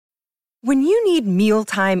When you need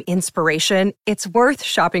mealtime inspiration, it's worth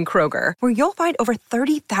shopping Kroger, where you'll find over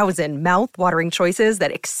 30,000 mouth-watering choices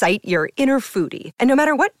that excite your inner foodie. And no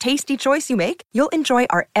matter what tasty choice you make, you'll enjoy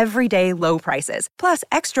our everyday low prices, plus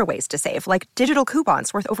extra ways to save, like digital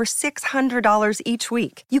coupons worth over $600 each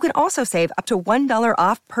week. You can also save up to $1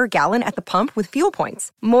 off per gallon at the pump with fuel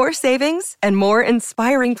points. More savings and more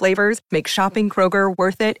inspiring flavors make shopping Kroger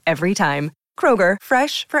worth it every time. Kroger,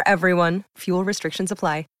 fresh for everyone. Fuel restrictions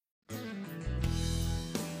apply.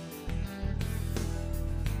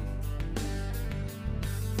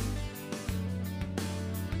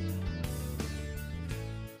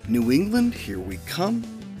 New England, here we come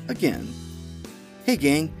again. Hey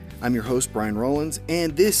gang, I'm your host Brian Rollins,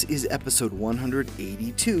 and this is episode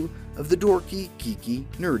 182 of the Dorky, Geeky,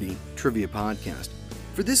 Nerdy Trivia Podcast.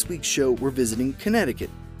 For this week's show, we're visiting Connecticut,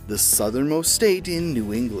 the southernmost state in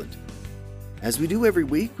New England. As we do every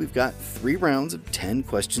week, we've got 3 rounds of 10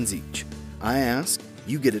 questions each. I ask,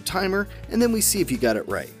 you get a timer, and then we see if you got it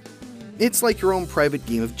right. It's like your own private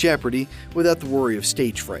game of Jeopardy without the worry of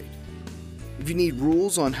stage fright. If you need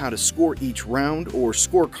rules on how to score each round or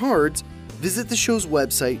score cards, visit the show's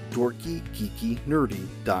website,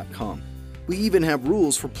 dorkygeekynerdy.com. We even have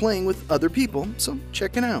rules for playing with other people, so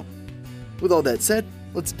check it out. With all that said,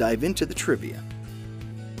 let's dive into the trivia.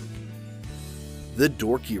 The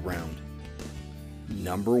Dorky Round.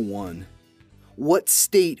 Number 1. What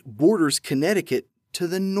state borders Connecticut to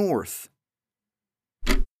the north?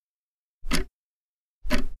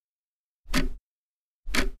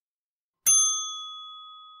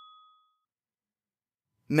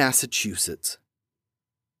 Massachusetts.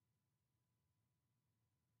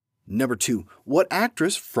 Number 2. What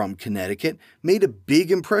actress from Connecticut made a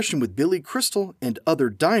big impression with Billy Crystal and other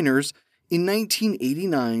diners in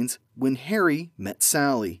 1989's When Harry Met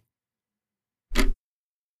Sally?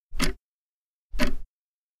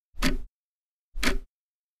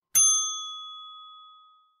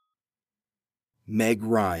 Meg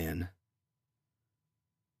Ryan.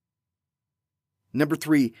 Number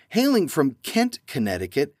 3, hailing from Kent,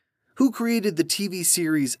 Connecticut, who created the TV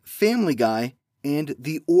series Family Guy and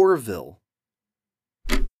The Orville?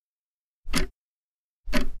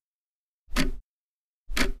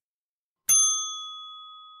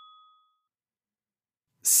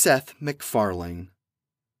 Seth MacFarlane.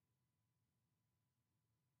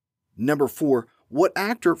 Number 4, what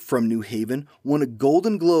actor from New Haven won a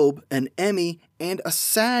Golden Globe, an Emmy, and a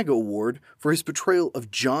SAG Award for his portrayal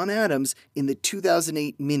of John Adams in the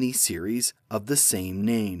 2008 miniseries of the same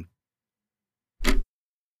name?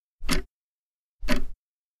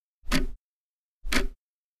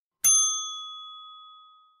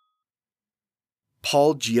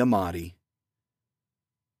 Paul Giamatti.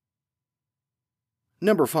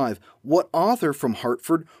 Number 5, what author from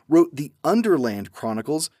Hartford wrote the Underland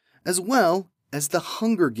Chronicles as well as the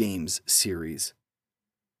Hunger Games series?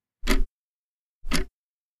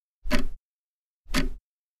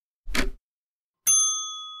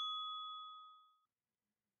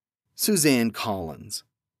 Suzanne Collins.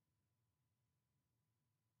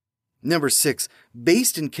 Number 6,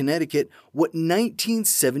 based in Connecticut, what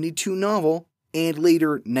 1972 novel and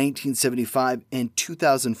later 1975 and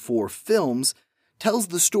 2004 films tells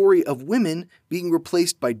the story of women being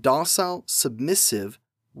replaced by docile, submissive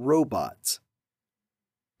robots?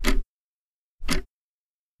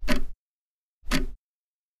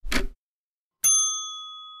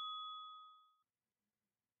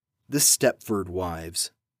 The Stepford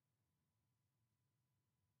Wives.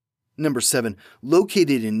 Number 7,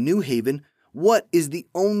 located in New Haven, what is the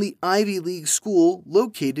only Ivy League school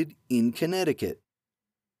located in Connecticut?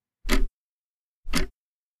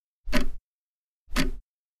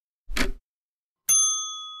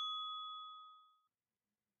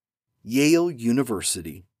 Yale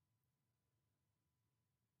University.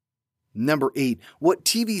 Number 8, what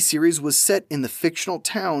TV series was set in the fictional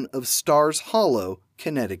town of Stars Hollow,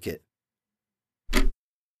 Connecticut?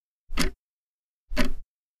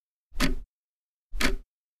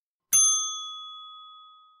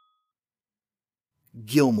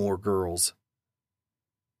 Gilmore Girls.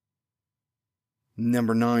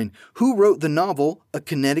 Number 9, who wrote the novel A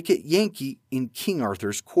Connecticut Yankee in King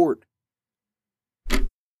Arthur's Court?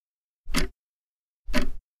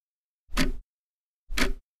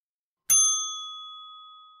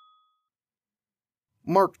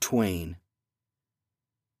 Mark Twain.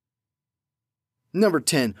 Number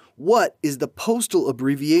 10, what is the postal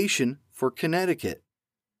abbreviation for Connecticut?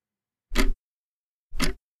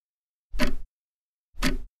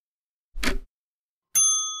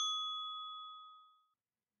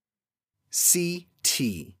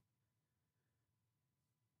 CT.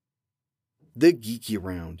 The Geeky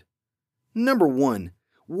Round. Number 1.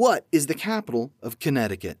 What is the capital of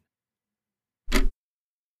Connecticut?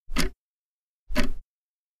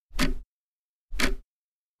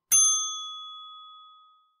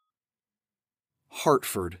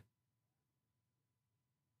 Hartford.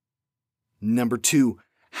 Number 2.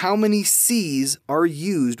 How many C's are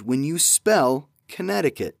used when you spell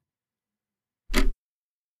Connecticut?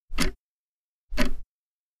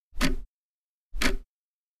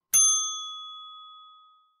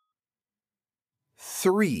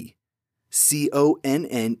 3.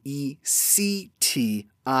 Connecticut.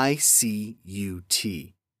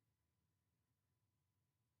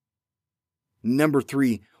 Number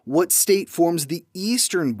 3. What state forms the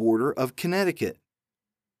eastern border of Connecticut?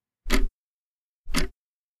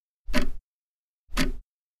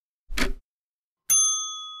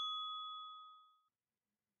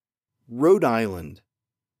 Rhode Island.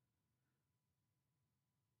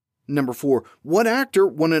 Number 4. What actor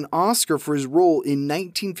won an Oscar for his role in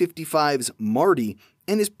 1955's Marty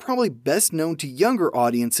and is probably best known to younger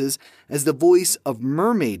audiences as the voice of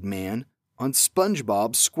Mermaid Man on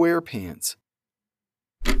SpongeBob SquarePants?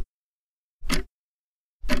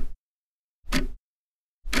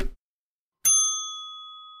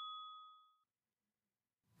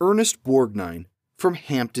 Ernest Borgnine from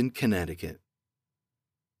Hampton, Connecticut.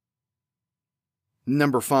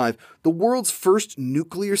 Number 5. The world's first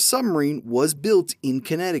nuclear submarine was built in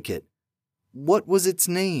Connecticut. What was its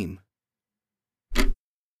name?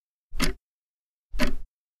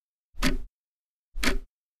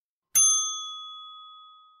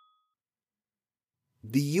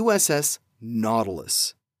 The USS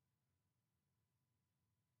Nautilus.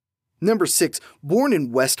 Number 6. Born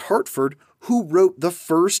in West Hartford, who wrote the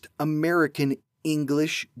first American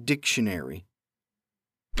English dictionary?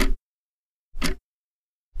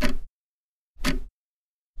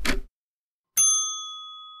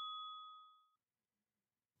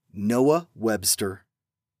 Noah Webster.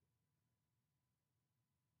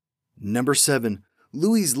 Number 7.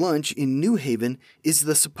 Louis' Lunch in New Haven is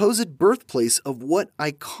the supposed birthplace of what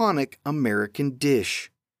iconic American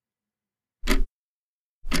dish?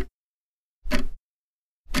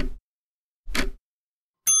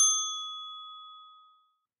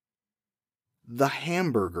 The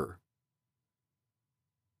hamburger.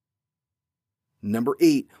 Number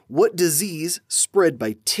 8. What disease, spread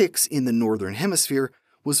by ticks in the Northern Hemisphere,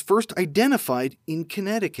 was first identified in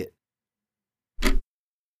Connecticut?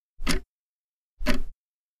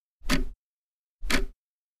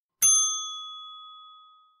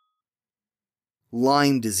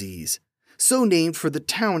 Lyme disease, so named for the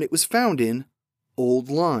town it was found in, Old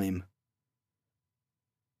Lyme.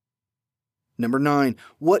 Number 9.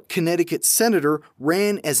 What Connecticut senator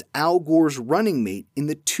ran as Al Gore's running mate in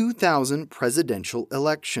the 2000 presidential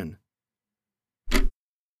election?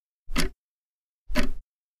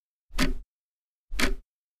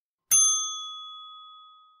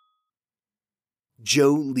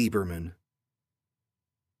 Joe Lieberman.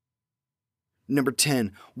 Number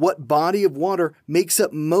 10. What body of water makes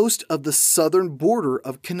up most of the southern border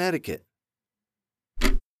of Connecticut?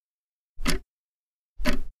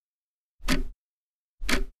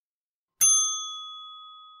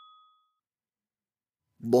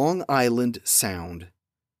 Long Island Sound.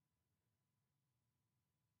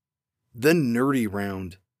 The Nerdy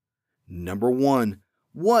Round. Number 1.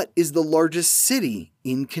 What is the largest city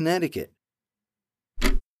in Connecticut?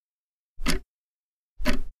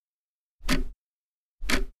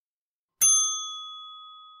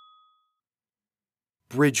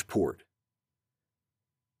 Bridgeport.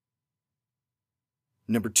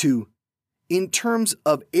 Number 2. In terms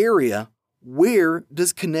of area, where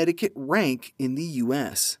does Connecticut rank in the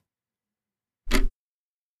U.S.?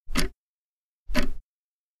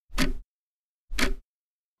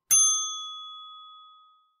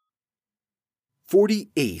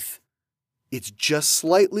 "48th. It's just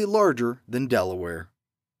slightly larger than Delaware.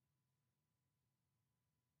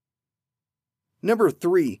 Number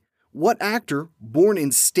 3. What actor, born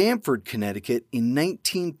in Stamford, Connecticut in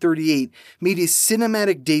 1938, made his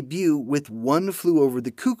cinematic debut with One Flew Over the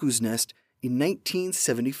Cuckoo's Nest in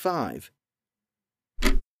 1975?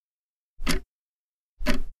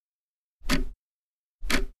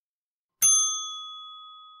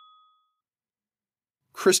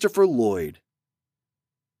 Christopher Lloyd.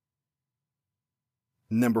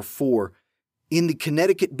 Number 4. In the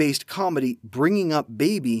Connecticut-based comedy Bringing Up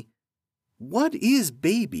Baby, what is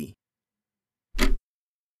baby?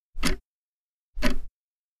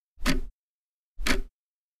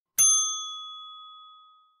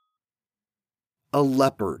 A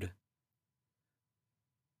leopard.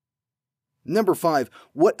 Number 5.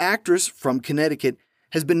 What actress from Connecticut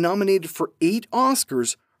has been nominated for 8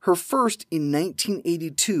 Oscars, her first in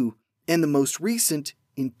 1982 and the most recent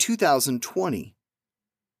in 2020.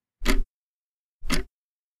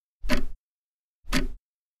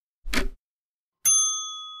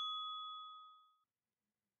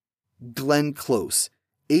 Glenn Close,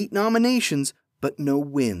 8 nominations but no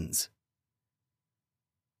wins.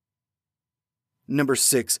 Number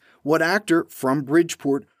 6. What actor from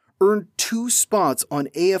Bridgeport earned 2 spots on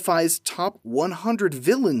AFI's Top 100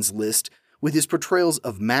 Villains list with his portrayals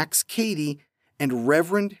of Max Cady and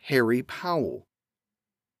Reverend Harry Powell?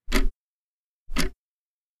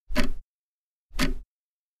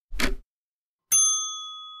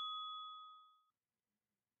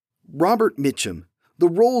 Robert Mitchum. The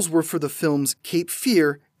roles were for the films Cape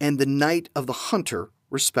Fear and The Night of the Hunter,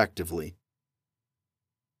 respectively.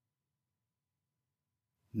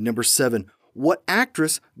 Number 7. What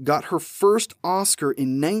actress got her first Oscar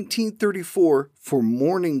in 1934 for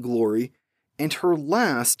Morning Glory and her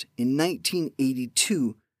last in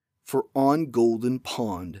 1982 for On Golden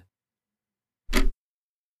Pond?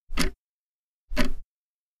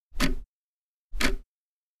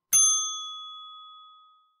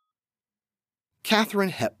 Katharine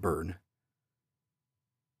Hepburn.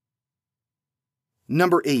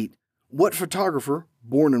 Number 8. What photographer,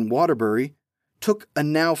 born in Waterbury, took a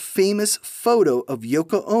now famous photo of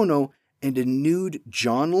Yoko Ono and a nude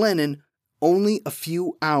John Lennon only a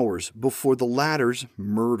few hours before the latter's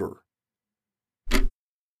murder?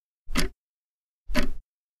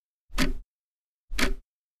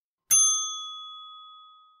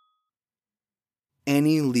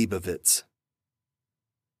 Annie Leibovitz.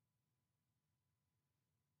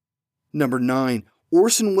 Number 9.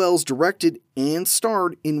 Orson Welles directed and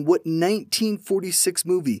starred in what 1946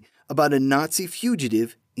 movie about a Nazi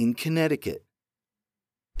fugitive in Connecticut?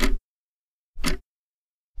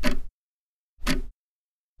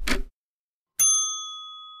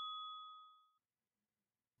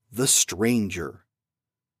 The Stranger.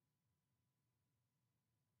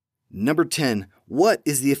 Number 10. What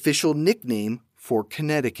is the official nickname for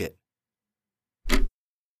Connecticut?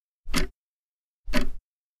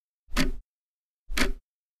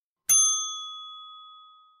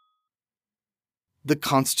 The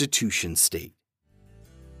Constitution State.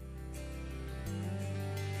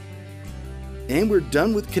 And we're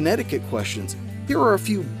done with Connecticut questions. Here are a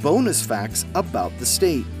few bonus facts about the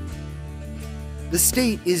state. The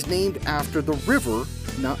state is named after the river,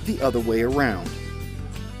 not the other way around.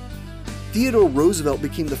 Theodore Roosevelt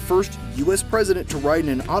became the first U.S. president to ride in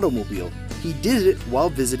an automobile. He did it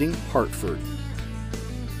while visiting Hartford.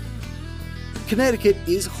 Connecticut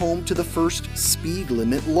is home to the first speed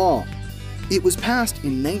limit law. It was passed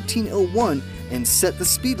in 1901 and set the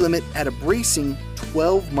speed limit at a bracing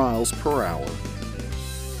 12 miles per hour.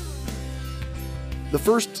 The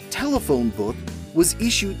first telephone book was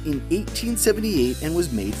issued in 1878 and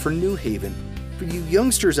was made for New Haven. For you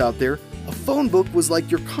youngsters out there, a phone book was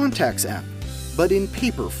like your contacts app, but in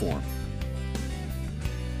paper form.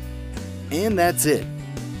 And that's it.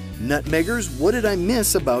 Nutmeggers, what did I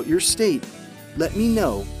miss about your state? Let me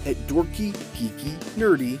know at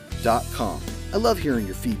dorkygeekynerdy.com. I love hearing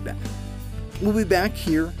your feedback. We'll be back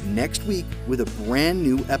here next week with a brand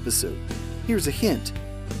new episode. Here's a hint.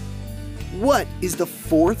 What is the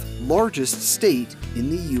 4th largest state in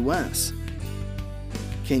the U.S.?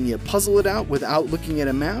 Can you puzzle it out without looking at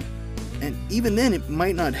a map? And even then, it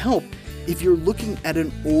might not help if you're looking at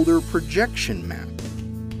an older projection map.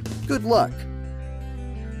 Good luck.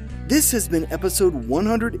 This has been episode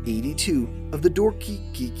 182 of the Dorky,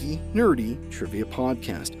 Geeky, Nerdy Trivia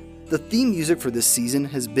Podcast. The theme music for this season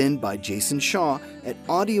has been by Jason Shaw at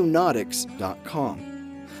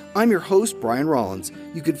Audionautics.com. I'm your host, Brian Rollins.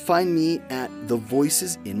 You can find me at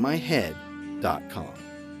thevoicesinmyhead.com.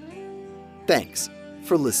 Thanks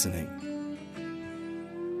for listening.